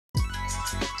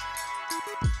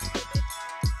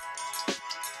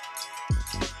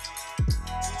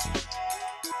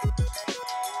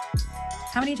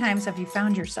How many times have you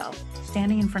found yourself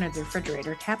standing in front of the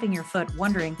refrigerator, tapping your foot,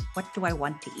 wondering, what do I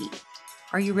want to eat?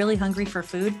 Are you really hungry for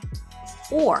food?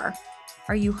 Or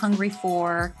are you hungry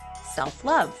for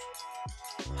self-love,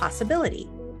 possibility,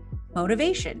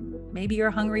 motivation? Maybe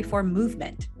you're hungry for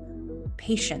movement,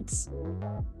 patience,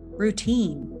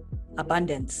 routine,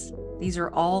 abundance. These are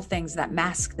all things that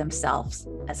mask themselves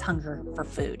as hunger for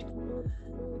food.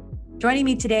 Joining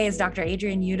me today is Dr.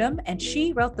 Adrienne Youdim, and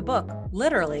she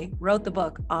literally wrote the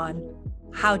book on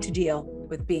how to deal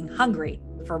with being hungry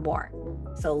for more.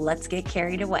 So let's get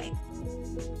carried away.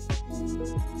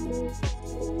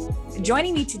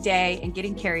 Joining me today and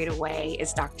getting carried away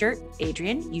is Dr.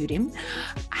 Adrienne Youdim.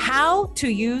 How to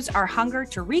use our hunger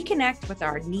to reconnect with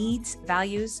our needs,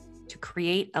 values, to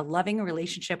create a loving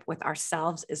relationship with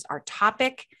ourselves is our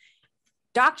topic.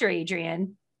 Dr.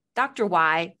 Adrienne, Dr.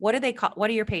 Y, what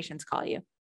do your patients call you?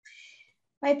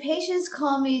 My patients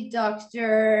call me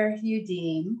Dr.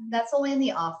 Youdim. That's only in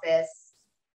the office.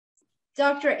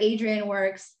 Dr. Adrienne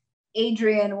works.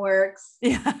 Adrienne works.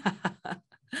 Yeah.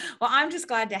 Well, I'm just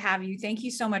glad to have you. Thank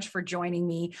you so much for joining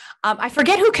me. I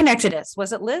forget who connected us.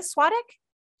 Was it Liz Swadek?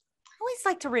 I always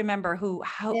like to remember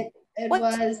it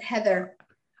was Heather.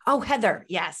 Oh, Heather.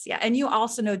 Yes. Yeah. And you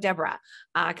also know Deborah,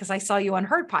 because I saw you on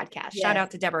her podcast. Yes. Shout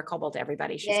out to Deborah Cobalt,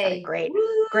 everybody. She's got a great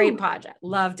project.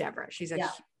 Love Deborah. She's a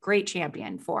great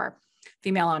champion for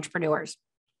female entrepreneurs.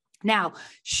 Now,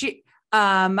 she,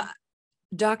 Dr.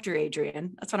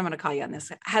 Adrienne, that's what I'm going to call you on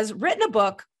this, has written a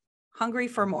book, Hungry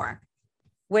for More,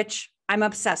 which I'm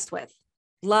obsessed with.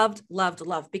 Loved,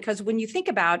 because when you think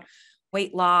about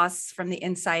weight loss from the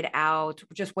inside out,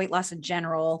 just weight loss in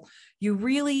general, you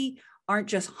really aren't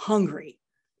just hungry.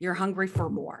 You're hungry for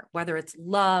more, whether it's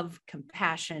love,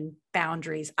 compassion,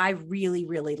 boundaries. I really,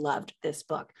 really loved this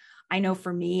book. I know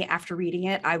for me, after reading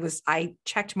it, I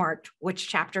checked marked which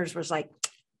chapters was like,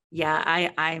 yeah,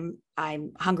 I'm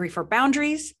hungry for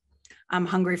boundaries. I'm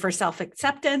hungry for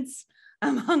self-acceptance.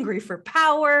 I'm hungry for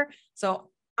power. So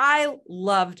I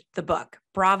loved the book.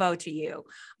 Bravo to you.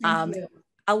 Thank you.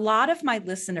 A lot of my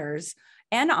listeners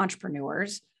and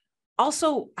entrepreneurs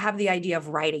also have the idea of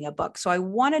writing a book. So I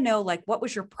want to know, like, what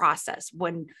was your process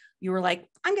when you were like,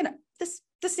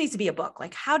 this needs to be a book?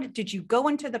 Like, how did you go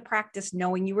into the practice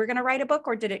knowing you were going to write a book,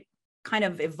 or did it kind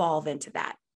of evolve into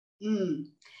that?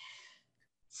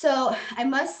 So I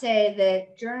must say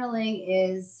that journaling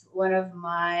is one of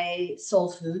my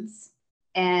soul foods,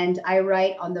 and I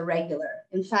write on the regular.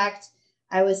 In fact,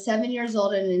 I was 7 years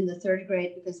old and in the third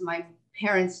grade because my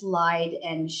parents lied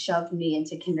and shoved me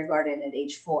into kindergarten at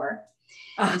age 4.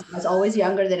 I was always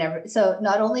younger than ever. So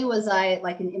not only was I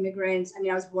like an immigrant, I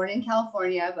mean, I was born in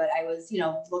California, but I was,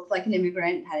 looked like an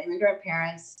immigrant, had immigrant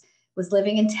parents, was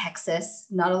living in Texas.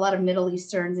 Not a lot of Middle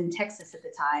Easterns in Texas at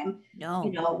the time. No.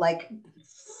 Like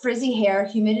frizzy hair,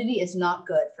 humidity is not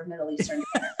good for Middle Eastern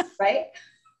hair, right?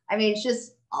 I mean, it's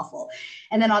just awful.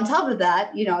 And then on top of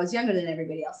that, I was younger than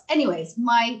everybody else. Anyways,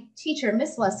 my teacher,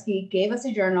 Miss Lusky, gave us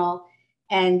a journal,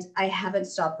 and I haven't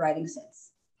stopped writing since.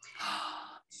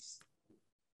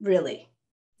 Really.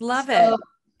 Love it.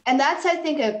 And that's, I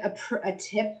think, a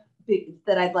tip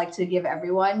that I'd like to give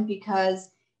everyone,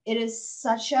 because it is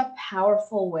such a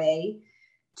powerful way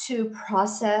to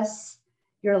process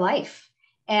your life.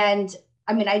 And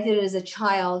I mean, I did it as a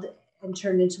child and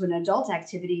turned into an adult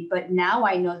activity, but now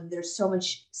I know that there's so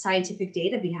much scientific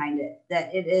data behind it,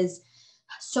 that it is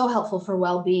so helpful for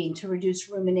well-being, to reduce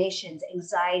ruminations,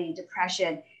 anxiety,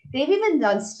 depression. They've even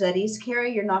done studies,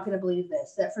 Carrie, you're not going to believe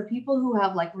this, that for people who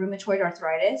have like rheumatoid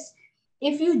arthritis,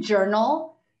 if you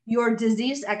journal, your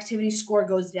disease activity score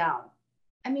goes down.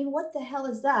 I mean, what the hell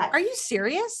is that? Are you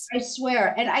serious? I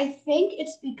swear. And I think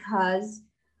it's because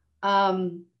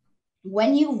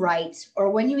when you write or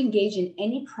when you engage in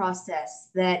any process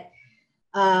that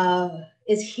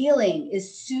is healing,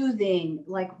 is soothing,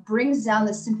 like brings down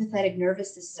the sympathetic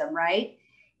nervous system, right?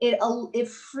 It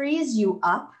frees you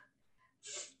up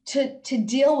to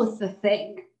deal with the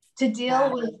thing, to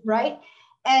deal with, right?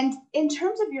 And in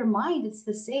terms of your mind, it's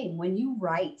the same. When you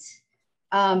write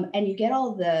and you get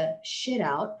all the shit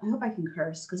out, I hope I can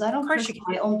curse, because I don't curse on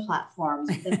my own platforms,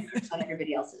 then I curse on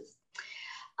everybody else's.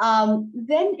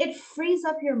 Then it frees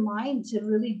up your mind to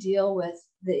really deal with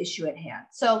the issue at hand.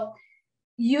 So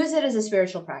use it as a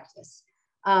spiritual practice,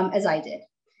 as I did.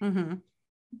 Mm-hmm.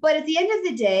 But at the end of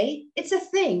the day, it's a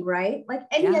thing, right? Like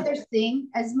any other thing,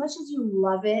 as much as you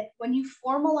love it, when you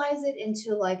formalize it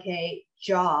into like a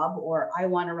job, or I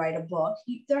want to write a book,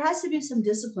 there has to be some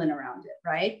discipline around it,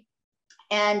 right?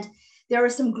 And there were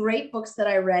some great books that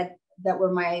I read that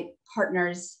were my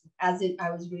partners as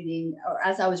I was reading, or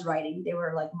as I was writing. They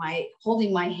were like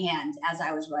holding my hand as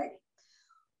I was writing.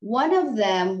 One of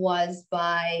them was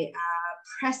by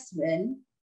Pressman,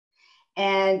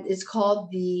 and it's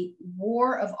called The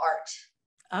War of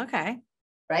Art. Okay.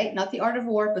 Right? Not the art of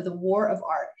war, but the war of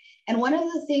art. And one of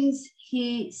the things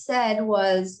he said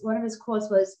was, one of his quotes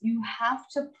was, you have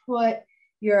to put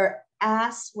your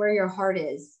ass where your heart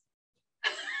is,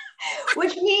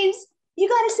 which means you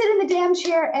got to sit in the damn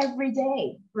chair every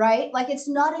day, right? Like, it's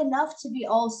not enough to be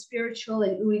all spiritual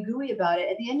and ooey gooey about it.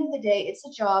 At the end of the day, it's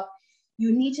a job.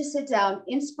 You need to sit down,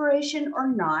 inspiration or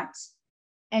not,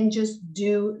 and just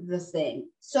do the thing.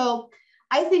 So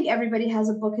I think everybody has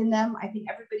a book in them. I think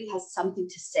everybody has something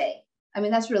to say. I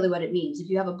mean, that's really what it means. If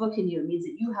you have a book in you, it means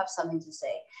that you have something to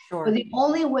say. Sure. But the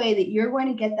only way that you're going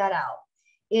to get that out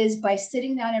is by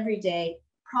sitting down every day,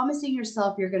 promising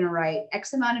yourself you're going to write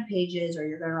X amount of pages, or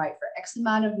you're going to write for X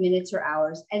amount of minutes or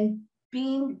hours, and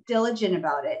being diligent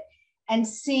about it and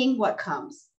seeing what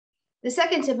comes. The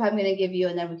second tip I'm going to give you,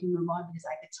 and then we can move on because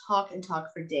I could talk and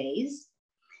talk for days,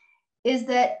 is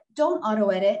that don't auto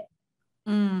edit.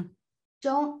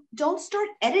 Don't start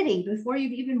editing before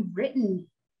you've even written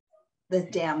the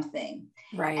damn thing.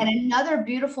 Right. And another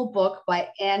beautiful book by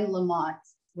Anne Lamott,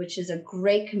 which is a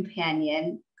great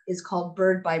companion, is called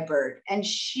Bird by Bird. And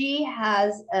she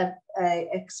has a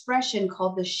expression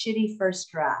called the shitty first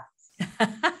draft.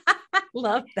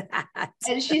 Love that.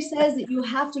 And she says that you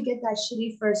have to get that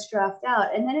shitty first draft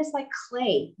out. And then it's like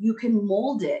clay. You can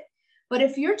mold it. But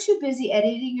if you're too busy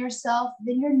editing yourself,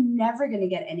 then you're never going to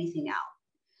get anything out.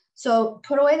 So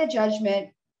put away the judgment,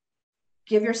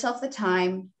 give yourself the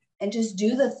time, and just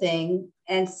do the thing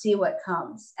and see what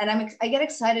comes. And I get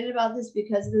excited about this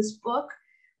because this book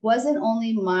wasn't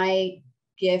only my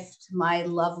gift, my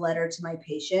love letter to my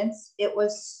patients. It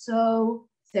was so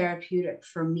therapeutic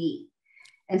for me.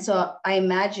 And so I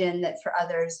imagine that for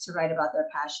others to write about their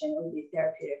passion would be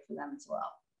therapeutic for them as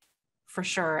well. For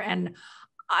sure. And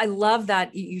I love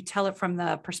that you tell it from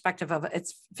the perspective of,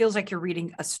 it feels like you're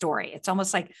reading a story. It's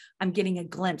almost like I'm getting a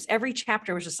glimpse. Every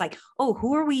chapter was just like, oh,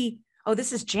 who are we? Oh,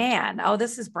 this is Jan. Oh,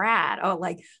 this is Brad. Oh,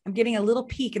 like I'm getting a little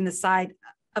peek in the side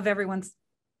of everyone's,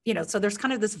 so there's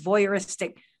kind of this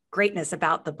voyeuristic greatness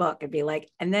about the book. It'd be like,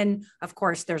 and then of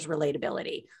course there's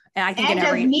relatability. And I think and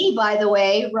of me, by the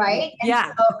way, right? And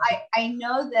yeah. So I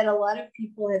know that a lot of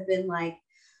people have been like,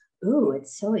 ooh,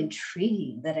 it's so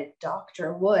intriguing that a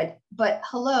doctor would. But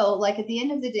hello, like at the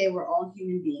end of the day, we're all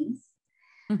human beings.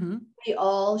 Mm-hmm. We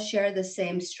all share the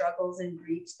same struggles and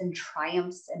griefs and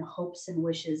triumphs and hopes and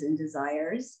wishes and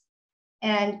desires.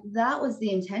 And that was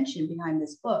the intention behind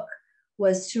this book,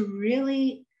 was to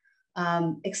really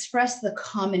express the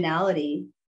commonality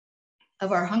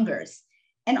of our hungers.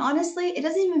 And honestly, it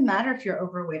doesn't even matter if you're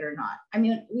overweight or not. I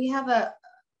mean,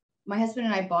 my husband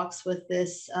and I box with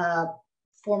this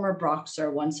former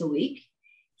boxer once a week.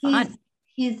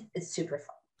 It's super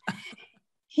fun.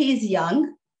 He's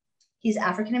young. He's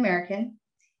African-American.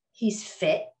 He's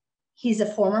fit. He's a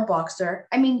former boxer.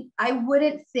 I mean, I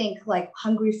wouldn't think like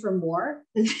Hungry for More,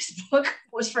 that this book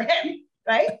was for him,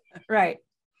 right? Right.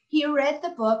 He read the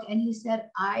book and he said,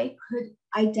 I could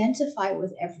identify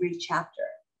with every chapter,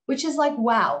 which is like,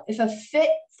 wow, if a fit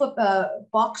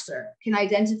boxer can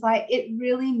identify, it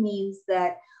really means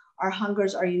that our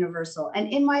hungers are universal.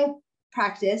 And in my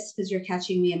practice, because you're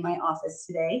catching me in my office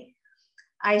today,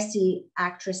 I see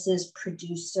actresses,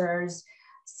 producers,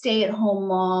 stay-at-home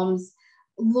moms,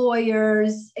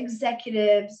 lawyers,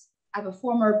 executives. I have a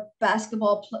former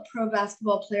pro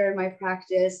basketball player in my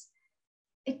practice.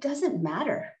 It doesn't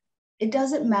matter. It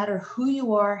doesn't matter who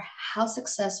you are, how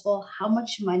successful, how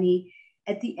much money.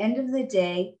 At the end of the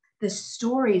day, the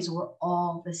stories were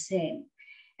all the same.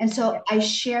 And so I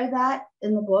share that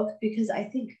in the book because I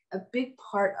think a big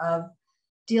part of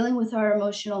dealing with our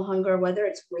emotional hunger, whether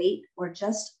it's weight or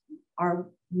just our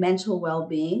mental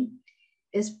well-being,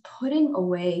 is putting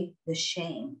away the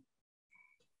shame.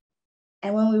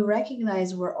 And when we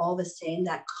recognize we're all the same,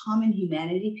 that common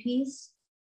humanity piece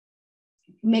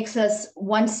makes us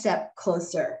one step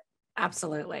closer.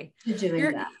 Absolutely. To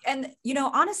doing that. And,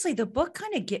 honestly, the book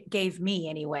kind of gave me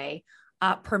anyway,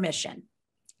 permission.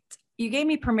 You gave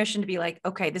me permission to be like,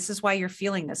 okay, this is why you're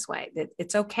feeling this way.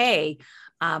 It's okay.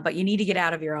 But you need to get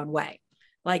out of your own way.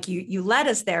 Like you led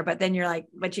us there, but then you're like,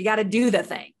 but you got to do the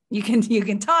thing. You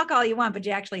can talk all you want, but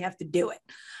you actually have to do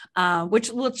it.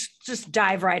 Which let's just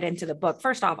dive right into the book.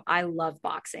 First off, I love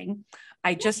boxing.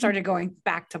 I just started going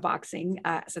back to boxing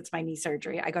since my knee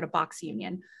surgery. I go to Box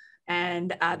Union,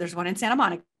 and there's one in Santa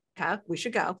Monica. We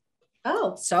should go.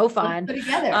 Oh, so fun. Let's go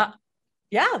together.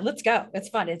 Yeah, let's go. It's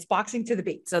fun. It's boxing to the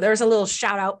beat. So there's a little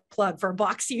shout out plug for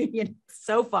Box Union.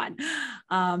 So fun.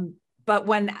 But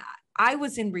when I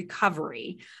was in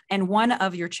recovery, and one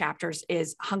of your chapters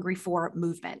is Hungry for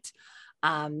Movement.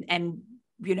 And,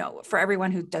 you know, for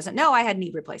everyone who doesn't know, I had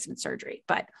knee replacement surgery,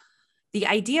 but the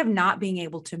idea of not being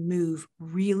able to move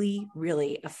really,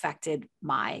 really affected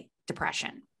my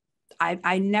depression.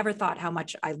 I never thought how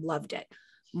much I loved it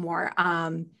more.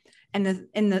 And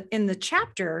in the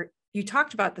chapter, you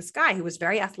talked about this guy who was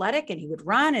very athletic and he would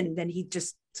run, and then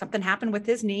something happened with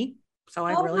his knee. So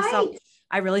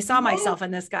I really saw myself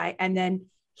in this guy. And then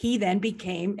he then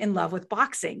became in love with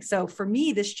boxing. So for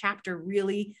me, this chapter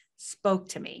really spoke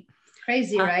to me.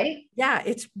 Crazy, right? Yeah,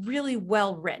 it's really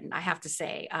well written, I have to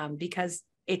say, because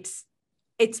it's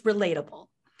relatable.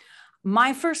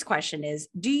 My first question is,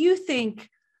 do you think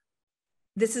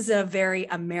this is a very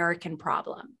American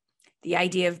problem? The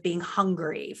idea of being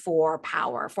hungry for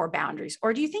power, for boundaries,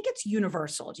 or do you think it's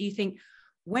universal? Do you think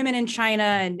women in China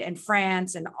and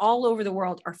France and all over the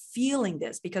world are feeling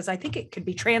this? Because I think it could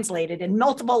be translated in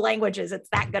multiple languages. It's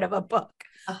that good of a book.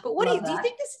 But what do you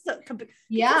think this is?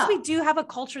 Because we do have a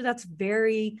culture that's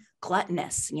very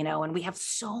gluttonous, you know, and we have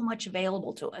so much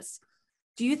available to us.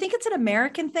 Do you think it's an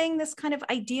American thing, this kind of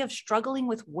idea of struggling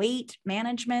with weight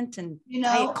management and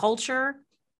diet culture?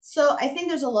 So I think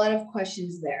there's a lot of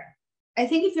questions there. I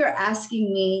think if you're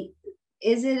asking me,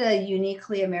 is it a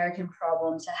uniquely American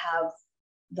problem to have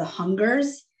the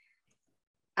hungers?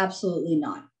 Absolutely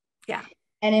not. Yeah.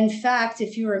 And in fact,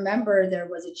 if you remember, there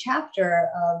was a chapter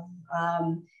of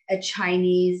a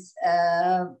Chinese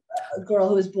girl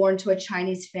who was born to a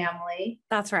Chinese family.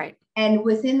 That's right. And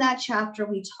within that chapter,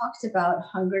 we talked about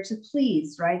hunger to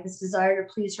please, right? This desire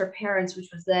to please her parents, which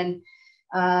was then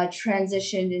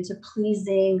transitioned into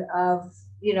pleasing of,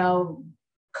 you know,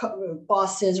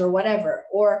 bosses or whatever,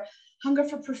 or hunger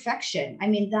for perfection. I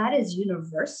mean, that is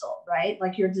universal, right?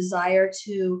 Like your desire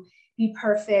to be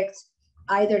perfect,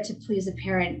 either to please a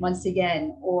parent once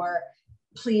again, or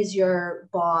please your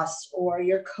boss or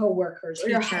your coworkers or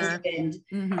your husband,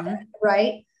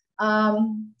 right?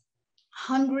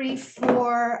 Hungry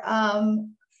for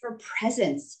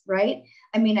presence, right?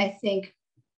 I mean, I think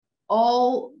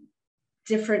all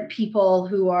different people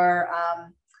who are,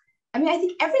 I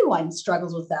think everyone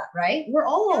struggles with that, right? We're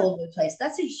all over the place.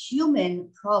 That's a human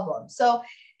problem. So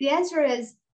the answer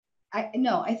is,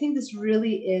 I think this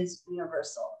really is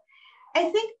universal. I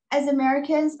think as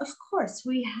Americans, of course,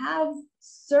 we have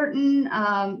certain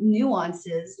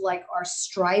nuances, like our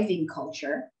striving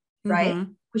culture, right?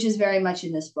 Which is very much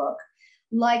in this book,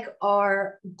 like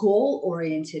our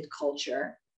goal-oriented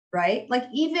culture, right? Like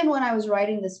even when I was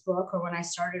writing this book, or when I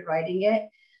started writing it,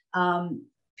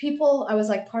 I was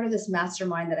like part of this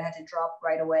mastermind that I had to drop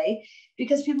right away,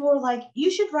 because people were like,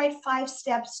 you should write 5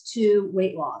 steps to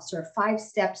weight loss, or 5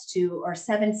 steps to, or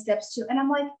 7 steps to, and I'm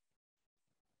like,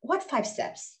 what 5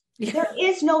 steps? Yeah. There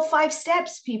is no 5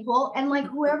 steps, people. And like,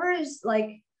 whoever is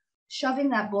like shoving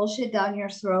that bullshit down your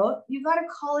throat, you got to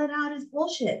call it out as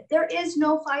bullshit. There is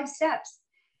no 5 steps,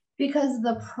 because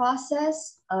the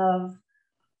process of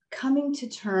coming to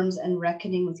terms and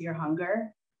reckoning with your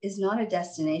hunger is not a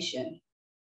destination,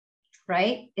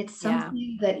 right? It's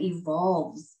something that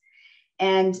evolves.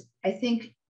 And I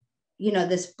think,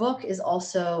 this book is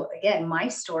also, again, my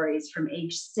stories from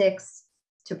age 6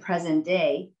 to present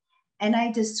day. And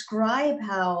I describe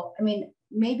how,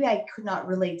 maybe I could not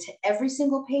relate to every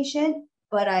single patient,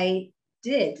 but I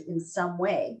did in some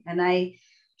way. And I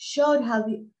showed how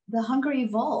the hunger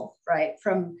evolved, right?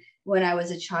 From when I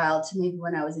was a child to maybe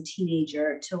when I was a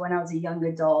teenager, to when I was a young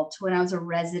adult, to when I was a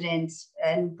resident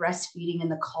and breastfeeding in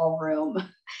the call room,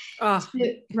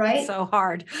 right? So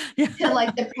hard. To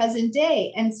like the present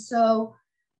day. And so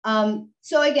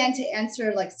again, to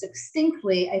answer like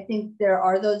succinctly, I think there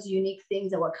are those unique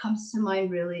things, that what comes to mind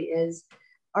really is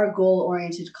our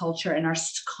goal-oriented culture and our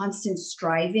constant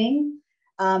striving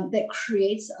that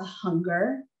creates a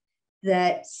hunger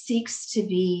that seeks to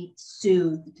be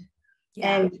soothed.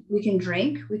 Yeah. And we can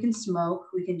drink, we can smoke,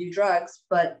 we can do drugs,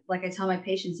 but like I tell my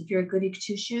patients, if you're a goody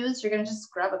two shoes, you're going to just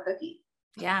grab a cookie.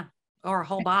 Yeah. Or a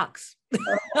whole box.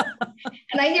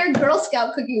 And I hear Girl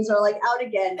Scout cookies are like out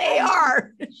again. They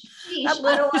are. Sheesh,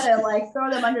 I don't want to like throw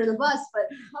them under the bus, but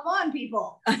come on,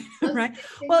 people. Right.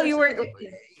 Well,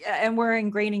 and we're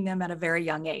ingraining them at a very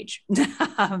young age.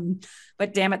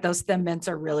 But damn it, those Thin Mints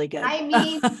are really good.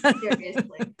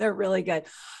 Seriously. They're really good.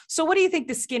 So what do you think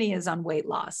the skinny is on weight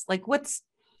loss? Like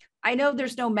I know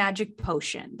there's no magic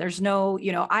potion. There's no,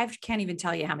 I can't even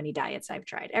tell you how many diets I've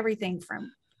tried. Everything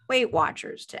from Weight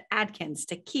Watchers to Atkins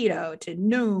to keto to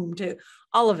Noom to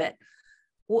all of it.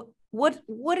 What's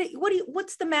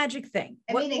the magic thing?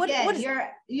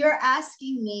 You're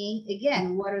asking me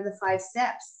again, what are the 5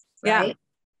 steps? Right? Yeah.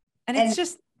 And it's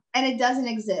just, and it doesn't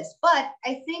exist. But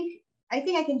I think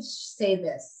I can say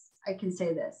this. I can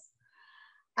say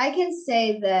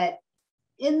that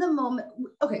in the moment,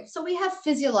 okay, so we have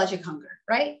physiologic hunger,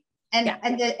 right?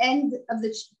 And the end of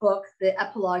the book, the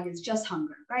epilogue is just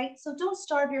hunger, right? So don't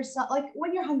starve yourself. Like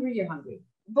when you're hungry, you're hungry.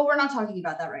 But we're not talking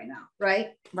about that right now,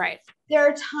 right? Right. There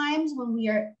are times when we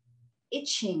are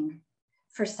itching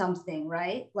for something,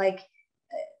 right? Like,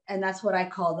 and that's what I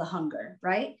call the hunger,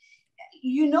 right?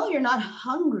 You know, you're not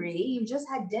hungry. You just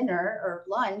had dinner or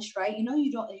lunch, right? You know,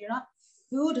 you're not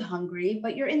food hungry,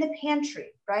 but you're in the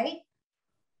pantry, right?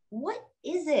 What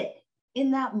is it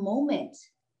in that moment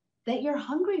that you're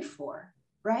hungry for,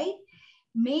 right?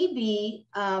 Maybe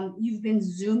you've been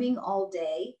Zooming all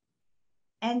day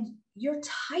and you're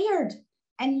tired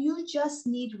and you just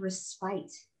need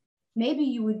respite. Maybe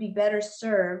you would be better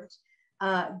served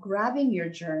grabbing your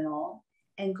journal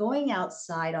and going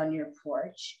outside on your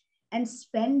porch and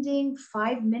spending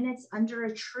 5 minutes under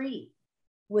a tree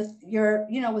with your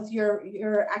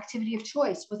activity of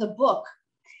choice, with a book.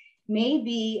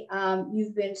 Maybe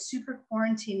you've been super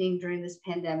quarantining during this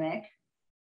pandemic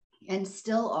and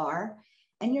still are,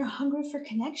 and you're hungry for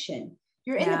connection.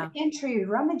 You're in the pantry, you're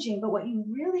rummaging, but what you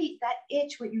really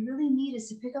need is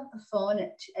to pick up the phone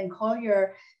and call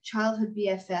your childhood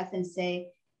BFF and say,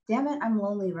 damn it, I'm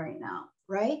lonely right now,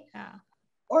 right? Yeah.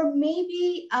 Or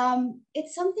maybe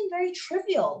it's something very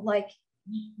trivial, like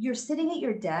you're sitting at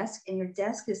your desk and your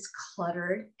desk is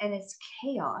cluttered and it's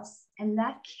chaos. And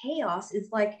that chaos is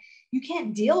like, you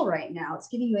can't deal right now. It's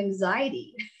giving you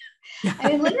anxiety. I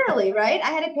mean, literally, right?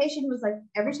 I had a patient who was like,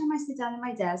 every time I sit down at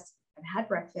my desk, I've had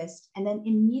breakfast, and then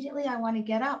immediately I want to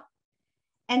get up.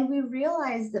 And we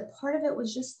realized that part of it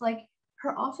was just like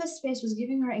her office space was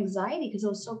giving her anxiety because it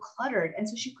was so cluttered. And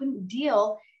so she couldn't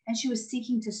deal and she was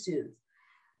seeking to soothe.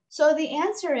 So the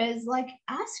answer is like,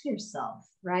 ask yourself,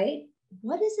 right?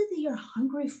 What is it that you're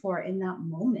hungry for in that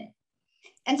moment?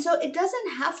 And so it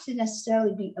doesn't have to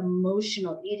necessarily be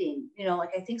emotional eating. You know,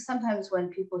 like I think sometimes when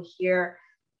people hear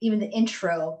even the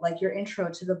intro, like your intro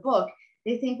to the book,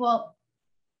 they think, well,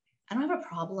 I don't have a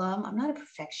problem. I'm not a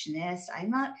perfectionist. I'm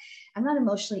not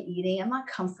emotionally eating. I'm not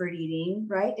comfort eating,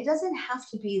 right? It doesn't have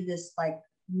to be this like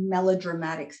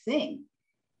melodramatic thing.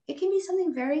 It can be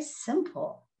something very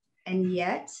simple. And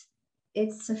yet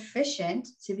it's sufficient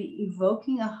to be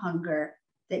evoking a hunger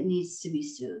that needs to be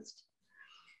soothed.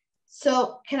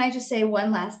 So can I just say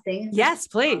one last thing? Yes,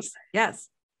 please. Yes.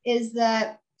 Is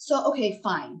that, so, okay,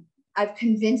 fine. I've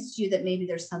convinced you that maybe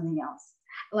there's something else.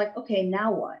 Like, okay,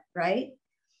 now what, right?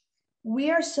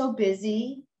 We are so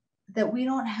busy that we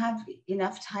don't have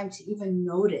enough time to even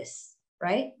notice,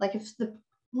 right? Like if the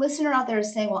listener out there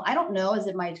is saying, well, I don't know, is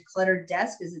it my cluttered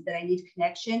desk? Is it that I need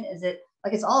connection? Is it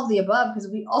like, it's all of the above,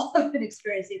 because we all have been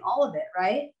experiencing all of it,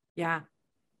 right? Yeah.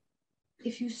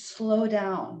 If you slow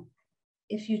down,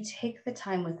 if you take the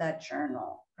time with that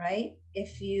journal, right?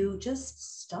 If you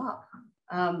just stop,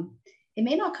 it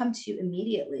may not come to you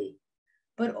immediately,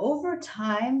 but over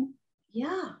time,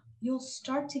 yeah, you'll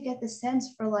start to get the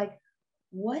sense for like,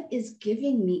 what is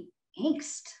giving me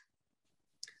angst?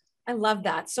 I love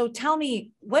that. So tell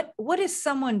me, what is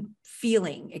someone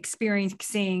feeling,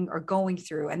 experiencing, or going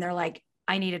through, and they're like,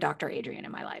 I need a Dr. Adrienne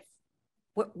in my life?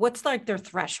 What's like their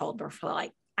threshold, or for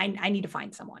like, I need to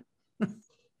find someone?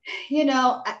 You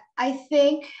know, I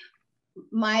think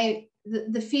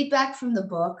the feedback from the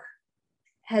book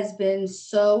has been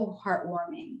so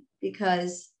heartwarming,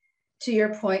 because to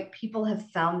your point, people have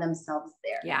found themselves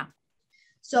there. Yeah.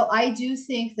 So I do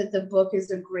think that the book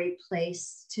is a great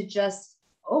place to just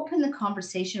open the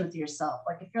conversation with yourself.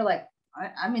 Like if you're like,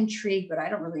 I'm intrigued, but I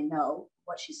don't really know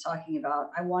what she's talking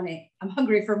about. I'm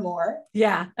hungry for more.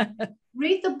 Yeah.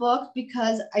 Read the book,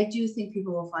 because I do think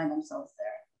people will find themselves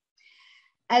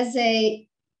there. As a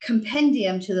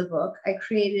compendium to the book, I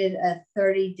created a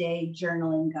 30-day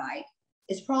journaling guide.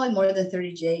 It's probably more than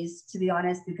 30 days, to be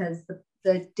honest, because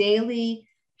the daily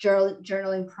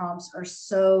journaling prompts are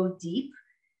so deep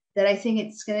that I think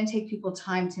it's going to take people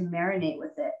time to marinate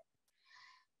with it.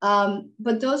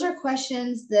 But those are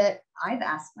questions that I've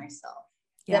asked myself,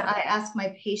 that I ask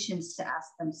my patients to ask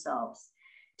themselves,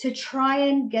 to try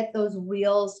and get those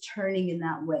wheels turning in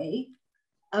that way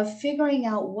of figuring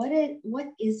out what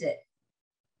is it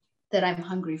that I'm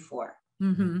hungry for.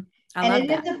 Mm-hmm. I love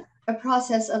that. Is a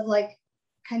process of like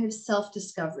kind of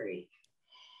self-discovery.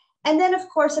 And then of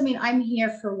course, I mean, I'm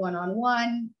here for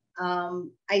one-on-one.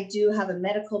 I do have a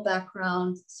medical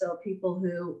background. So people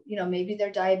who, you know, maybe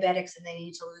they're diabetics and they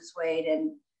need to lose weight.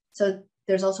 And so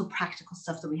there's also practical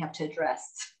stuff that we have to address.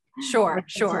 Sure.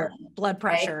 Blood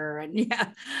pressure, right? And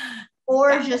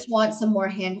Or just want some more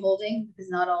hand holding, because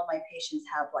not all my patients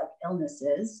have like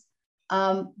illnesses.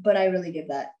 But I really give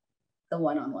that the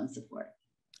one-on-one support.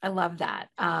 I love that.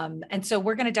 And so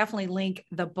we're going to definitely link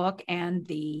the book and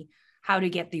the how to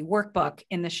get the workbook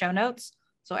in the show notes.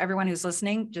 So everyone who's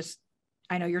listening, just,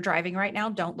 I know you're driving right now.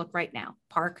 Don't look right now.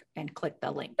 Park and click the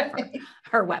link for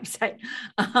her website.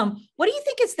 What do you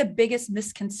think is the biggest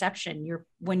misconception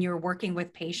when you're working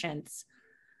with patients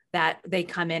that they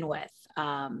come in with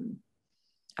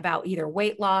about either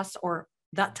weight loss or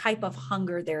that type of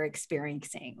hunger they're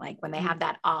experiencing? Like when they have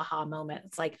that aha moment,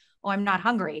 it's like, oh, I'm not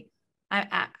hungry.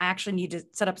 I actually need to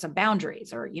set up some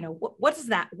boundaries, or, you know, what is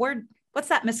that word? What's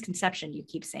that misconception you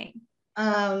keep saying?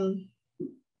 I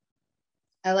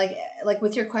like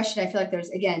with your question, I feel like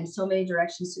there's, again, so many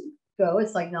directions to go.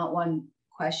 It's like not one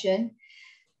question.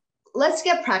 Let's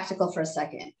get practical for a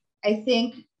second. I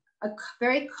think a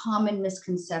very common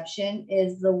misconception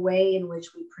is the way in which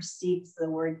we perceive the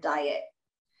word diet.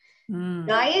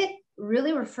 Diet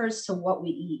really refers to what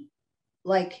we eat.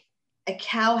 Like a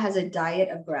cow has a diet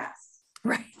of grass.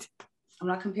 Right. I'm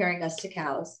not comparing us to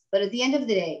cows, but at the end of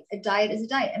the day, a diet is a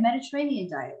diet, a Mediterranean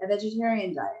diet, a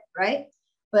vegetarian diet, right?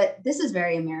 But this is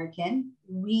very American.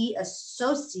 We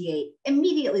associate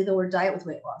immediately the word diet with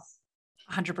weight loss.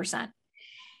 100%.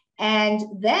 And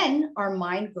then our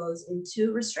mind goes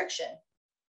into restriction.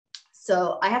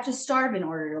 So I have to starve in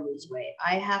order to lose weight.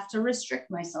 I have to restrict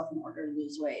myself in order to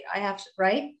lose weight. I have to,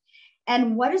 right?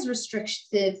 And what does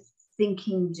restrictive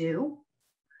thinking do?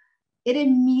 It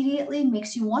immediately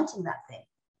makes you wanting that thing,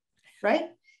 right?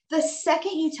 The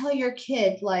second you tell your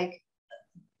kid, like,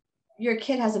 your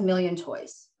kid has a million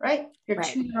toys, right? Your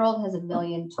 2-year-old has a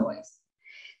million toys.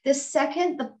 The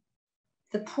second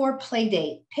the poor play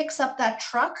date picks up that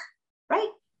truck, right?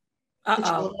 The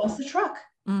child wants the truck.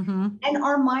 And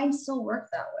our minds still work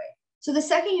that way. So the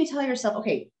second you tell yourself,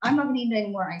 okay, I'm not going to eat any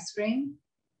more ice cream,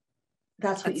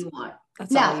 that's what you want.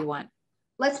 That's all you want.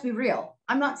 Let's be real.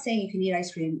 I'm not saying you can eat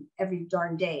ice cream every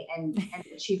darn day and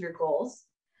achieve your goals,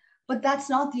 but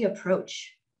that's not the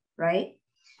approach, right?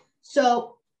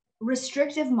 So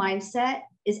restrictive mindset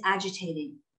is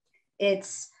agitating.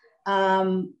 It's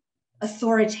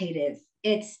authoritative.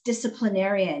 It's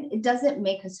disciplinarian. It doesn't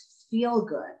make us feel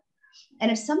good.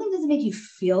 And if something doesn't make you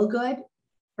feel good,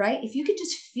 right? If you could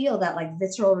just feel that like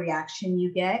visceral reaction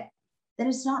you get, then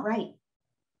it's not right.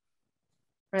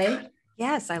 Right?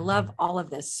 Yes, I love all of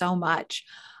this so much.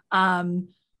 I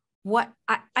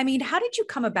mean, how did you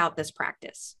come about this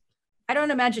practice? I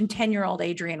don't imagine 10-year-old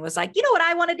Adrienne was like, you know what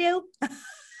I want to do?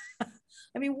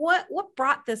 I mean, what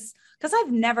brought this? Because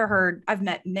I've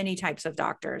met many types of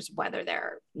doctors, whether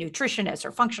they're nutritionists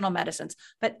or functional medicines,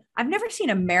 but I've never seen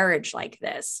a marriage like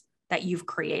this that you've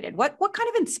created. What kind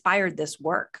of inspired this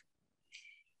work?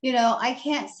 You know, I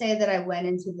can't say that I went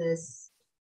into this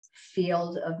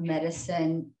field of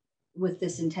medicine with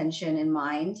this intention in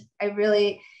mind. I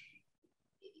really,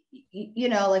 you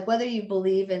know, like whether you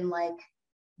believe in like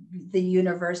the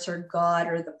universe or God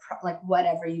or like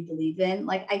whatever you believe in,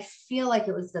 like I feel like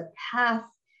it was the path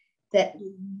that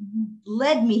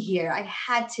led me here. I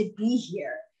had to be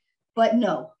here, but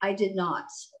no, I did not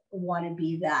want to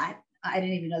be that. I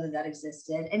didn't even know that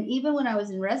existed. And even when I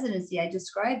was in residency, I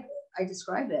describe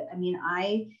it. I mean,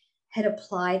 I had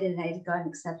applied and I had gotten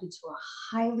accepted to a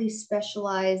highly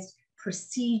specialized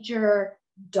procedure,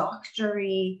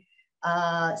 doctory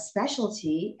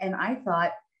specialty. And I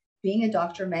thought being a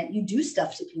doctor meant you do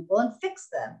stuff to people and fix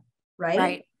them, right?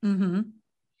 Right. Mm-hmm.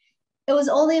 It was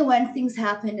only when things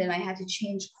happened and I had to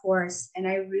change course and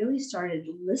I really started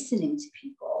listening to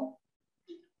people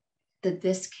that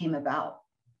this came about.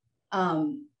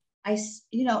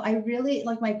 I really,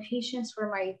 like, my patients were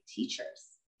my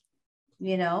teachers,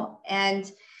 you know,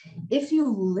 and if you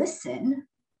listen,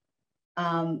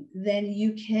 then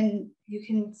you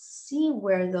can see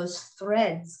where those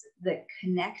threads that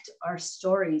connect our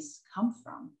stories come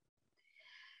from.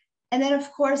 And then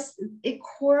of course it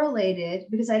correlated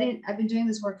because I've been doing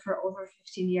this work for over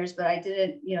 15 years, but I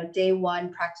didn't, you know, day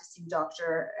one practicing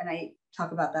doctor. And I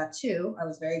talk about that too. I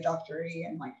was very doctory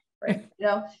and like, right, you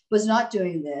know, was not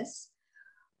doing this,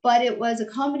 but it was a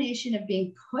combination of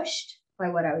being pushed by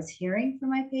what I was hearing from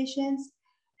my patients.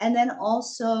 And then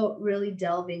also really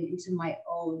delving into my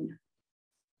own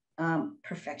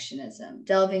perfectionism,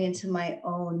 delving into my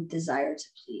own desire to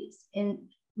please, in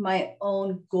my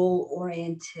own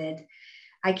goal-oriented,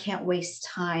 I can't waste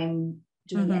time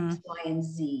doing X, Y, and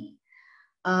Z.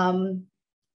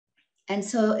 And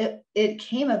so it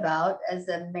came about as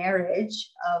a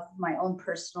marriage of my own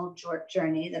personal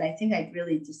journey that I think I'd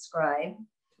really describe.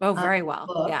 Oh, very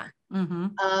well. Yeah.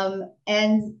 Mm-hmm.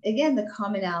 And again, the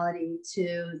commonality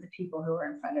to the people who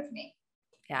are in front of me.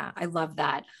 Yeah, I love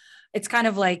that. it's kind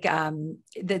of like, I'm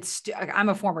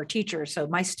a former teacher, so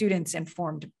my students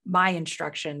informed my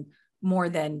instruction more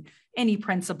than any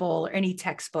principal or any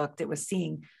textbook that was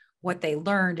seeing what they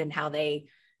learned and how they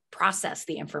process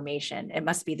the information. It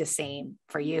must be the same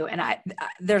for you. And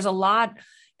there's a lot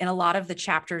in a lot of the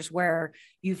chapters where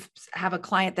you have a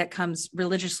client that comes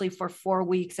religiously for 4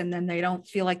 weeks and then they don't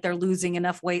feel like they're losing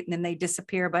enough weight and then they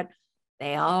disappear, but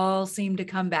they all seem to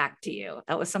come back to you.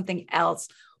 That was something else.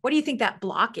 What do you think that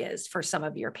block is for some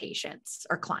of your patients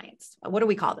or clients? What do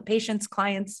we call them? Patients,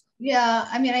 clients? Yeah.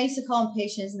 I mean, I used to call them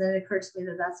patients, and then it occurred to me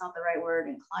that that's not the right word.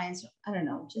 And clients, I don't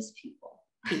know, just people.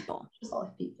 Just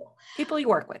all people you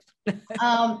work with.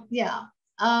 Yeah.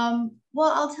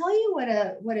 Well, I'll tell you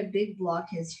what a big block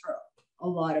is for a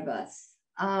lot of us.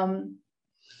 I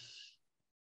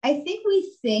think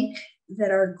we think that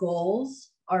our goals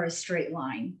are a straight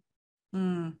line.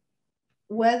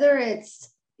 Whether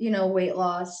it's, weight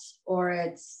loss, or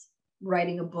it's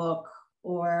writing a book,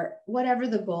 or whatever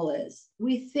the goal is,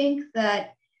 we think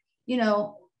that,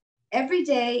 every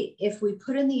day, if we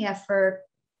put in the effort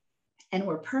and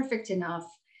we're perfect enough,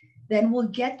 then we'll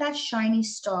get that shiny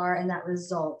star and that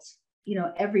result,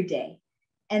 every day,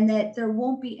 and that there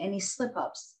won't be any slip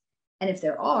ups. And if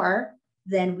there are,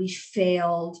 then we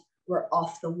failed, we're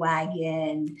off the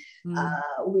wagon,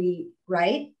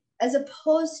 right? As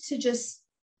opposed to just,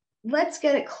 let's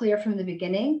get it clear from the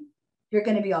beginning, you're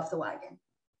going to be off the wagon.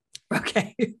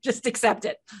 Okay. Just accept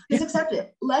it. Just accept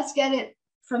it. Let's get it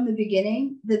from the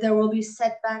beginning that there will be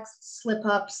setbacks, slip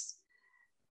ups,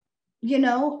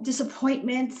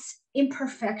 disappointments,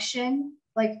 imperfection.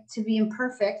 Like, to be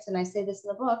imperfect, and I say this in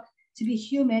the book, to be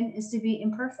human is to be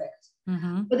imperfect.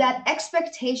 But that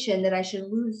expectation that I should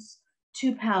lose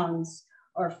 2 pounds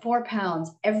or 4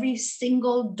 pounds every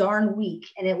single darn week,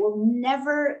 and it will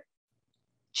never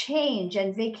change,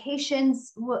 and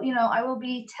vacations will, I will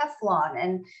be Teflon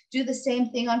and do the same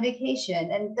thing on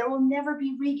vacation, and there will never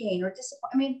be regain or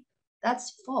disappointment. I mean,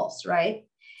 that's false, right?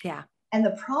 Yeah. And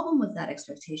the problem with that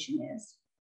expectation is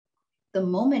the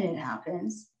moment it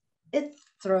happens, it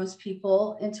throws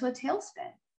people into a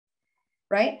tailspin,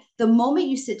 right? The moment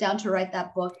you sit down to write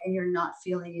that book and you're not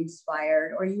feeling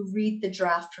inspired, or you read the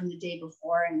draft from the day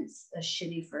before and it's a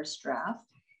shitty first draft,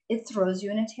 it throws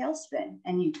you in a tailspin,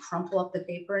 and you crumple up the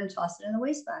paper and toss it in the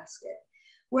wastebasket.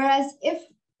 Whereas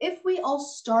if we all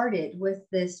started with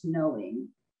this knowing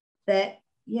that,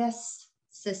 yes,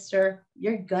 sister,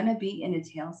 you're gonna be in a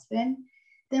tailspin,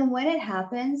 then when it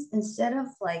happens, instead of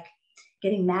like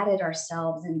getting mad at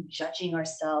ourselves and judging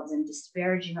ourselves and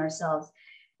disparaging ourselves,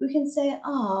 we can say,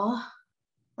 oh,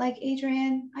 like,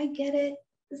 Adrienne, I get it.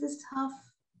 This is tough.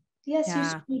 Yes, you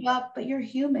screwed up, but you're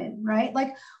human, right?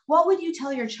 Like, what would you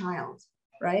tell your child,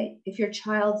 right? If your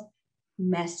child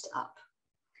messed up,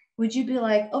 would you be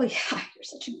like, oh yeah, you're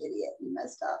such an idiot, you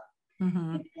messed up?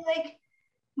 You'd be like,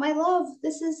 my love,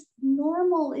 this is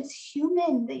normal. It's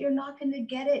human that you're not going to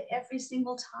get it every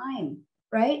single time,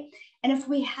 right? And if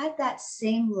we had that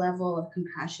same level of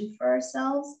compassion for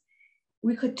ourselves,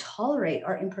 we could tolerate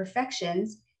our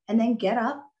imperfections and then get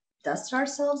up, dust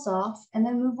ourselves off, and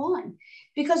then move on.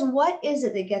 Because what is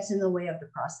it that gets in the way of the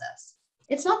process?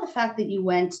 It's not the fact that you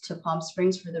went to Palm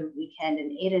Springs for the weekend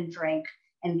and ate and drank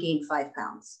and gained 5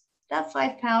 pounds. That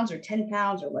 5 pounds or 10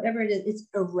 pounds or whatever it is, it's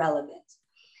irrelevant.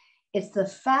 It's the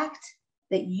fact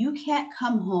that you can't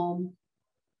come home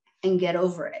and get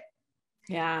over it.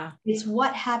 Yeah. It's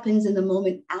what happens in the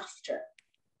moment after,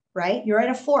 right? You're at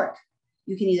a fork.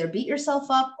 You can either beat yourself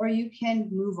up or you can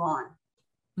move on.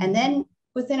 And then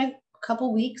within a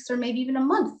couple weeks, or maybe even a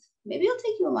month, maybe it'll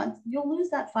take you a month, you'll lose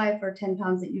that 5 or 10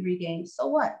 pounds that you regained. So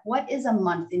what? What is a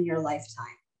month in your lifetime?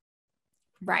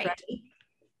 Right.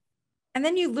 And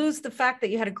then you lose the fact that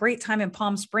you had a great time in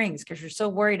Palm Springs because you're so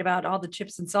worried about all the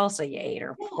chips and salsa you ate,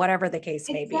 or whatever the case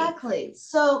may be. Exactly.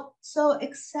 So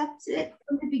accept it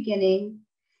from the beginning,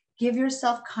 give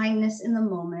yourself kindness in the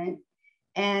moment.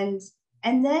 And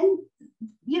then,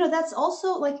 that's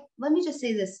also, like, let me just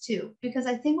say this too, because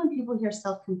I think when people hear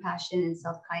self-compassion and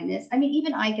self-kindness, I mean,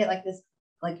 even I get like this,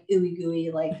 like, ooey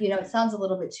gooey, like, it sounds a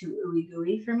little bit too ooey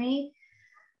gooey for me.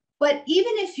 But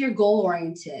even if you're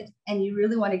goal-oriented and you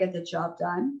really want to get the job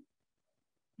done,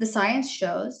 the science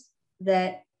shows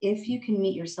that if you can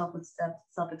meet yourself with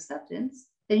self-acceptance,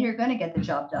 then you're going to get the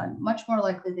job done, much more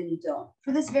likely than you don't,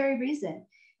 for this very reason.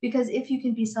 Because if you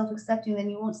can be self-accepting,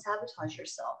 then you won't sabotage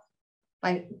yourself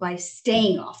by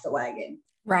staying off the wagon.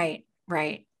 Right.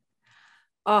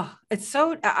 Oh,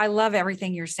 I love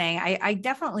everything you're saying. I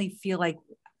definitely feel like,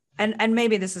 and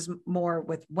maybe this is more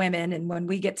with women and when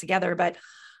we get together, but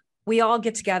we all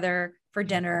get together for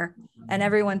dinner and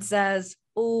everyone says,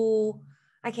 oh,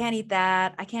 I can't eat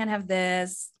that. I can't have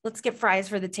this. Let's get fries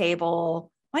for the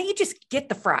table. Why don't you just get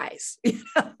the fries?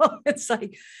 It's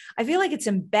like, I feel like it's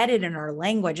embedded in our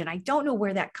language, and I don't know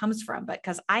where that comes from, but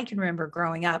because I can remember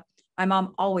growing up, my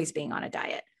mom always being on a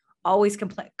diet, always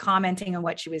commenting on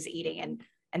what she was eating.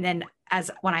 And then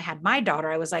when I had my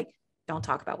daughter, I was like, don't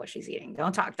talk about what she's eating.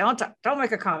 Don't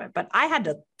make a comment. But I had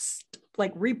to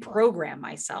like reprogram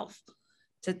myself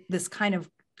to this kind of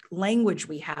language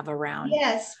we have around.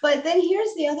 Yes, but then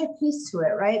here's the other piece to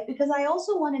it, right? Because I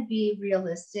also want to be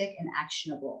realistic and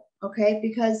actionable, okay?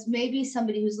 Because maybe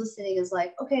somebody who's listening is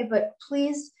like, okay, but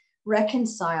please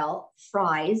reconcile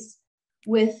fries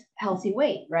with healthy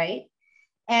weight, right?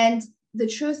 And the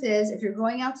truth is, if you're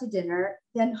going out to dinner,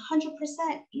 then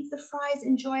 100% eat the fries,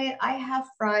 enjoy it. I have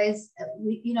fries,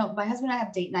 my husband and I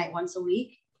have date night once a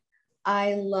week.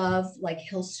 I love like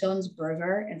Hillstone's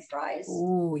burger and fries.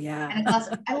 Oh yeah. And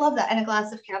I love that. And a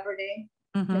glass of Cabernet.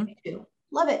 Mm-hmm. Me too.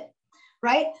 Love it.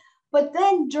 Right. But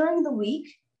then during the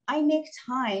week, I make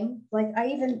time. Like I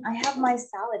have my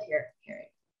salad here, Carrie.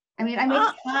 I mean, I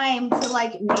make time to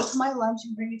like make my lunch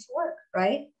and bring it to work.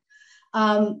 Right.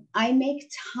 I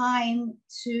make time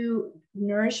to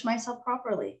nourish myself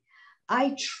properly.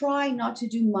 I try not to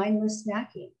do mindless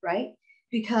snacking. Right.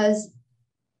 Because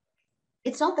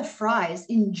it's not the fries.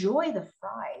 Enjoy the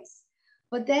fries.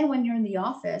 But then when you're in the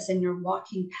office and you're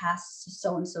walking past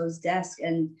so-and-so's desk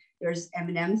and there's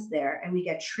M&Ms there and we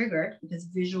get triggered because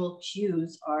visual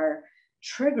cues are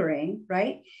triggering,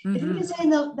 right? Mm-hmm. If you can say in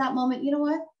that moment, you know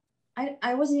what?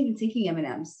 I wasn't even thinking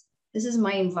M&Ms. This is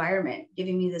my environment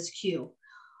giving me this cue.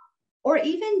 Or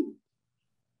even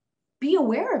be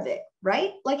aware of it,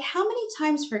 right? Like how many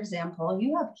times, for example,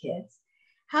 you have kids,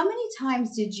 how many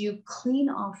times did you clean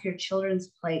off your children's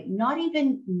plate, not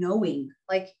even knowing,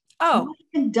 like, not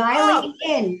even dialing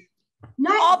in?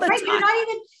 Not all the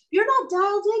time. You're not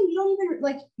dialed in. You don't even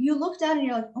like, you look down and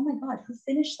you're like, oh my God, who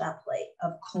finished that plate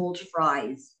of cold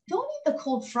fries? Don't eat the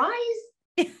cold fries,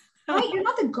 right? You're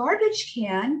not the garbage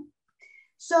can.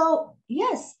 So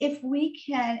yes, if we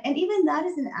can, and even that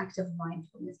is an act of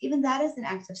mindfulness. Even that is an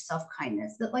act of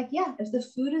self-kindness that like, yeah, if the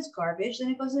food is garbage,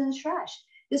 then it goes in the trash.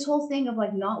 This whole thing of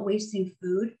like not wasting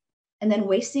food and then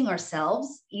wasting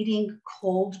ourselves, eating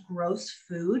cold, gross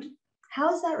food.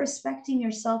 How is that respecting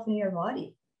yourself and your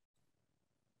body?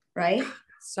 Right?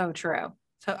 So true.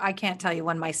 So I can't tell you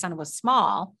when my son was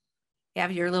small, you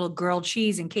have your little grilled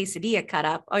cheese and quesadilla cut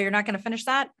up. Oh, you're not going to finish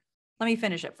that? Let me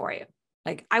finish it for you.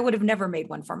 Like I would have never made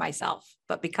one for myself,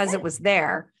 but because it was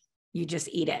there, you just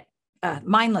eat it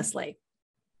mindlessly.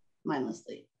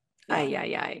 Mindlessly.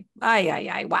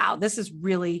 Yeah. Wow. This is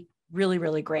really, really,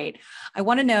 really great. I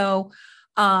want to know,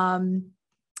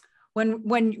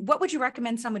 what would you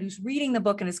recommend someone who's reading the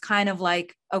book and is kind of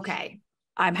like, okay,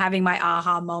 I'm having my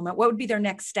aha moment. What would be their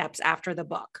next steps after the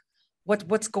book?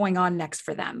 What's going on next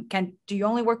for them? Do you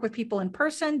only work with people in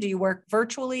person? Do you work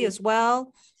virtually as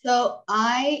well? So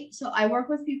I work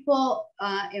with people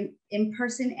in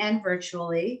person and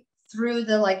virtually through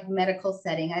the like medical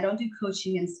setting. I don't do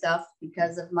coaching and stuff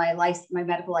because of my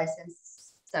medical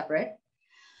license separate.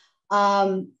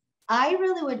 I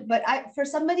really would, but for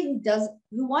somebody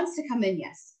who wants to come in,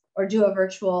 yes, or do a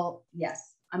virtual,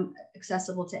 yes, I'm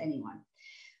accessible to anyone.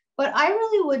 But I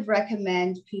really would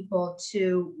recommend people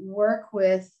to work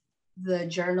with the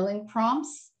journaling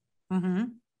prompts. Mm-hmm.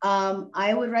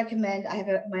 I would recommend, I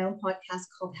have my own podcast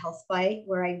called Health Bite,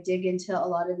 where I dig into a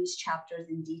lot of these chapters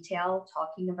in detail,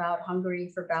 talking about hungry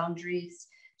for boundaries.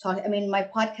 My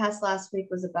podcast last week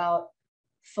was about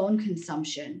phone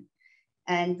consumption.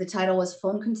 And the title was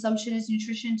Phone Consumption is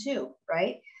Nutrition Too,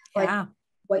 right? Like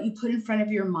what you put in front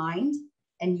of your mind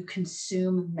and you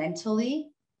consume mentally,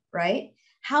 right?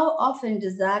 How often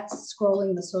does that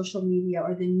scrolling the social media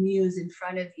or the news in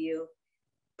front of you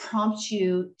prompt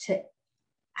you to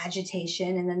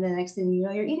agitation? And then the next thing you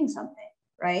know, you're eating something,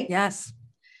 right? Yes.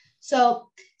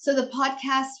 So the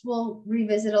podcast will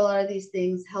revisit a lot of these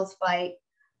things, Health Bite,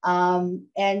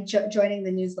 and joining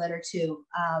the newsletter too,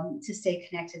 to stay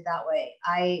connected that way.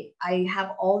 I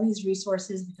have all these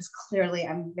resources because clearly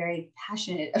I'm very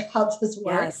passionate about this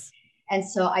work. Yes. And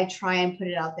so I try and put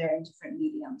it out there in different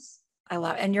mediums. I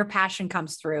love it. And your passion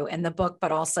comes through in the book,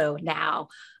 but also now.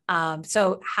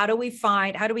 So how do we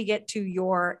get to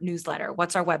your newsletter?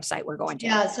 What's our website we're going to?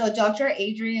 Yeah. So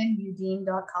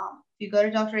dradrienneyoudim.com. If you go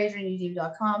to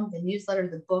dradrienneyoudim.com, the newsletter,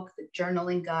 the book, the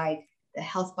journaling guide, the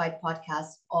Health Bite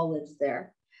podcast, all lives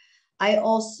there. I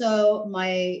also,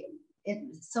 my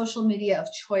social media of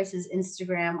choice is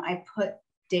Instagram. I put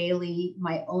daily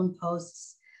my own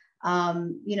posts,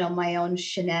 my own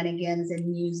shenanigans and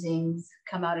musings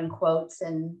come out in quotes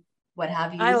and what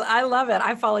have you. I love it.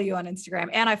 I follow you on Instagram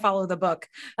and I follow the book.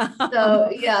 So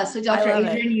yeah, so Dr.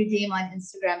 Adrienne Youdim on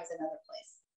Instagram is another place.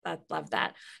 I love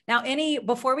that. Now,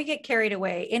 before we get carried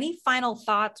away, any final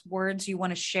thoughts, words you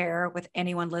want to share with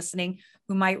anyone listening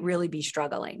who might really be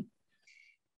struggling?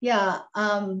 Yeah.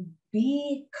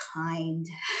 Be kind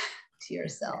to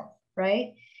yourself,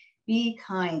 right? Be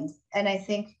kind. And I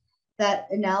think that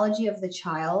analogy of the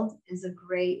child is a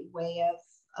great way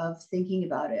of thinking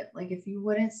about it. Like if you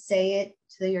wouldn't say it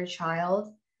to your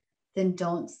child, then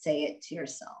don't say it to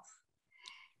yourself.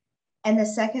 And the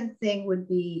second thing would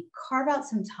be carve out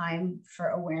some time for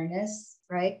awareness,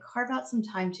 right? Carve out some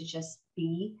time to just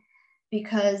be,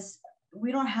 because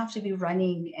we don't have to be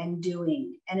running and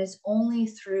doing. And it's only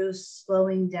through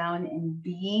slowing down and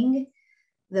being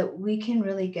that we can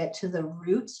really get to the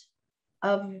root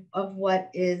of what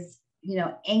is,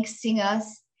 angsting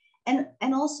us. And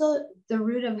also the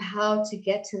root of how to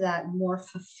get to that more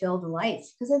fulfilled life.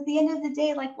 Because at the end of the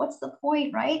day, like, what's the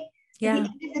point, right? Yeah. At the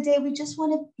end of the day, we just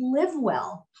want to live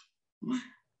well,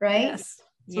 right? Yes.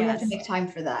 So we have to make time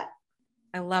for that.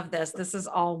 I love this. This is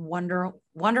all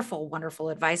wonderful, wonderful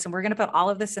advice. And we're going to put all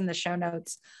of this in the show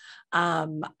notes.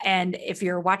 And if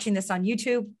you're watching this on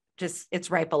YouTube, it's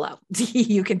right below.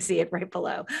 You can see it right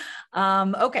below.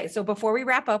 Okay. So before we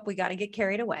wrap up, we got to get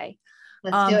carried away.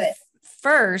 Let's do it.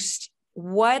 First,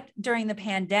 what during the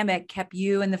pandemic kept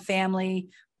you and the family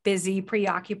busy,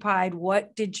 preoccupied?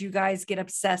 What did you guys get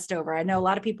obsessed over? I know a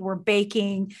lot of people were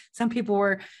baking. Some people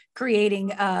were creating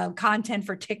content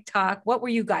for TikTok. What were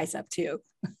you guys up to?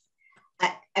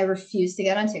 I refuse to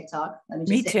get on TikTok. Let me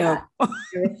just Me say too. That. I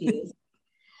refuse.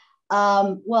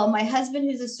 Well, my husband,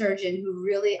 who's a surgeon, who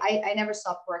really, I never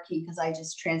stopped working because I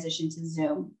just transitioned to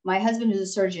Zoom. My husband, who's a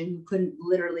surgeon who couldn't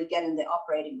literally get in the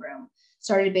operating room,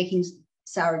 started baking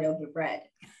sourdough bread.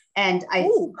 And I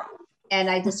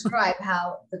describe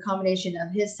how the combination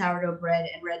of his sourdough bread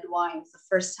and red wine was the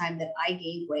first time that I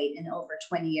gained weight in over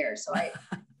 20 years. So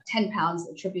 10 pounds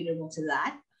attributable to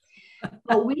that.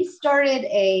 But we started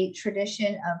a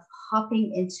tradition of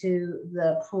hopping into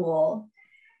the pool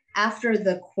after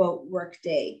the quote work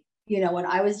day. When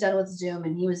I was done with Zoom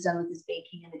and he was done with his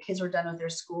baking and the kids were done with their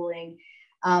schooling,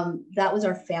 that was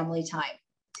our family time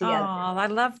together. Oh, I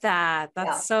love that.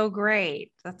 That's so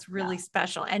great. That's really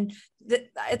special. And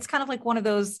it's kind of like one of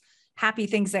those happy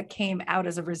things that came out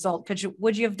as a result.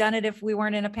 Would you have done it if we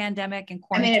weren't in a pandemic and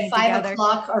quarantined together? At 5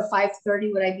 o'clock or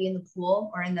 5:30, would I be in the pool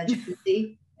or in the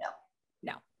jacuzzi?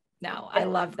 No, I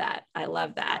love that. I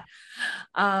love that.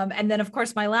 And then of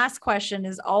course, my last question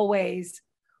is always,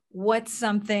 what's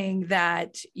something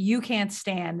that you can't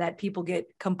stand that people get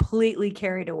completely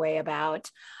carried away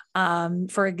about?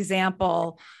 For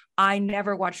example, I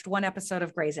never watched one episode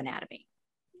of Grey's Anatomy.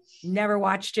 Never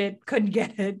watched it. Couldn't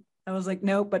get it. I was like,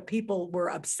 no, but people were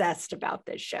obsessed about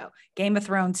this show. Game of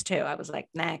Thrones too. I was like,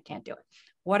 nah, can't do it.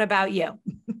 What about you?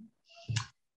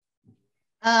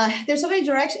 There's so many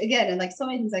directions again, and like so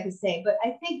many things I could say, but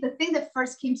I think the thing that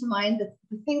first came to mind, the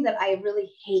thing that I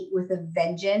really hate with a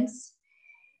vengeance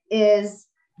is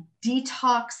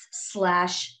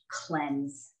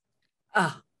detox/cleanse.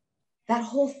 That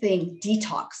whole thing,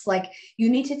 detox, like you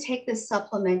need to take this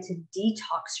supplement to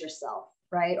detox yourself,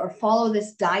 right? Or follow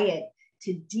this diet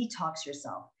to detox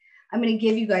yourself. I'm going to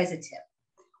give you guys a tip.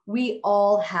 We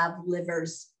all have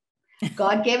livers.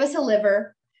 God gave us a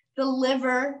liver. The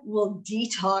liver will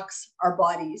detox our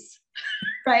bodies,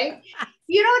 right?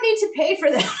 You don't need to pay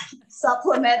for that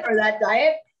supplement or that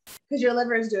diet because your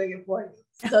liver is doing it for you.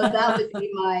 So that would be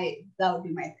my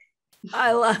thing.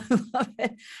 I love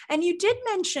it. And you did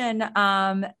mention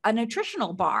a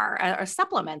nutritional bar or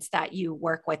supplements that you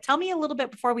work with. Tell me a little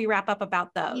bit before we wrap up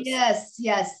about those. Yes.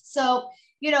 So,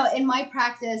 in my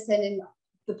practice and in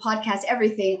the podcast,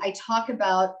 everything, I talk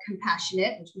about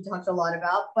compassionate, which we talked a lot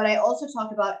about, but I also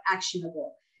talk about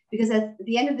actionable, because at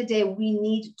the end of the day, we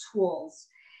need tools.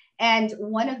 And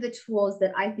one of the tools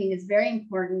that I think is very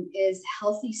important is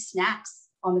healthy snacks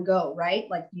on the go, right?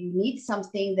 Like you need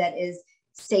something that is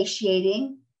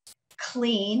satiating,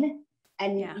 clean,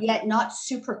 and yet not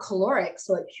super caloric,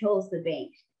 so it kills the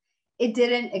bank. It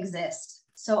didn't exist.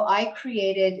 So I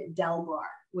created Del Bar,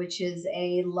 which is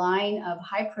a line of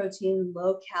high protein,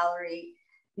 low calorie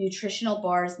nutritional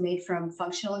bars made from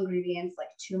functional ingredients like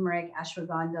turmeric,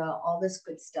 ashwagandha, all this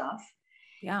good stuff.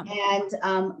 Yeah. And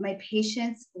my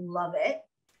patients love it.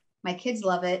 My kids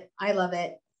love it. I love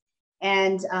it.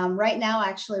 And right now,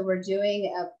 actually, we're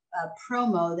doing a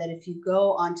promo that if you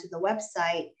go onto the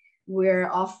website, we're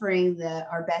offering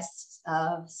our best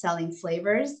selling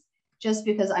flavors, just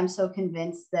because I'm so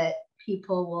convinced that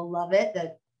people will love it,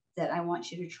 that I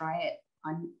want you to try it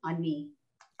on me.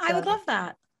 I would love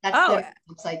that. That's their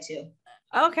website too.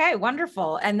 Okay,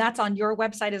 wonderful. And that's on your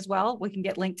website as well. We can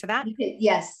get linked to that.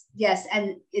 Yes.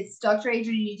 And it's Dr.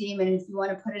 Adrienne Youdim. And if you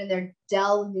want to put it in there,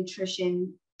 Del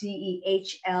Nutrition,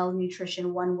 DEHL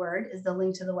Nutrition, one word is the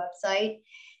link to the website.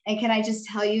 And can I just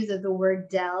tell you that the word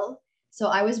Del, so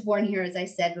I was born here, as I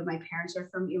said, but my parents are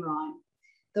from Iran.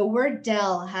 The word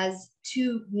Del has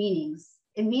two meanings.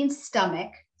 It means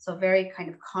stomach, so very kind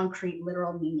of concrete,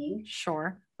 literal meaning.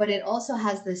 Sure. But it also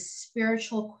has this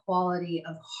spiritual quality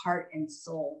of heart and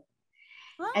soul.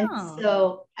 Oh. And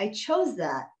so I chose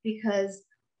that because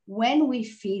when we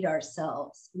feed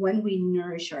ourselves, when we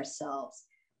nourish ourselves,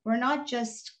 we're not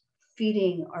just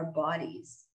feeding our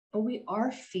bodies, but we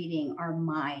are feeding our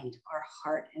mind, our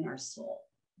heart, and our soul,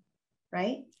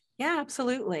 right? Yeah,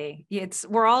 absolutely.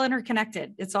 We're all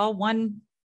interconnected. It's all one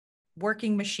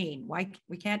working machine. Why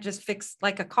we can't just fix,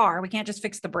 like a car, we can't just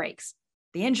fix the brakes.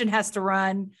 The engine has to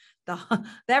run,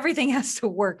 everything has to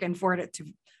work, and for it to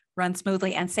run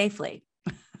smoothly and safely.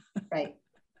 Right.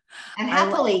 And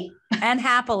happily. And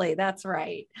happily, that's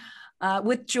right.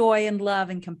 With joy and love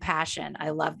and compassion.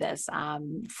 I love this.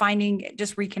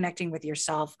 Just reconnecting with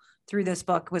yourself through this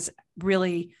book was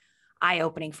really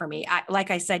eye-opening for me.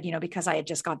 Like I said, because I had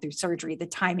just gone through surgery, the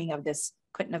timing of this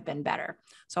couldn't have been better.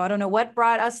 So I don't know what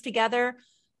brought us together,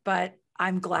 but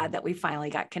I'm glad that we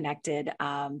finally got connected.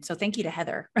 So thank you to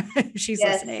Heather. She's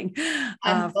listening.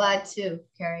 I'm glad too,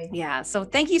 Carrie. Yeah. So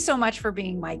thank you so much for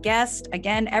being my guest.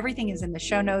 Again, everything is in the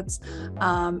show notes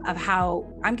of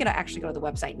how I'm going to actually go to the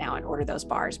website now and order those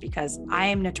bars, because I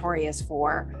am notorious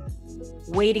for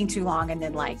waiting too long and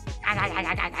then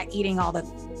eating all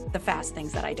the fast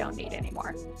things that I don't need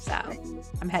anymore. So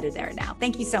I'm headed there now.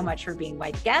 Thank you so much for being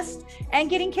my guest and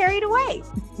getting carried away.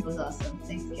 It was awesome.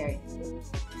 Thanks, Carrie.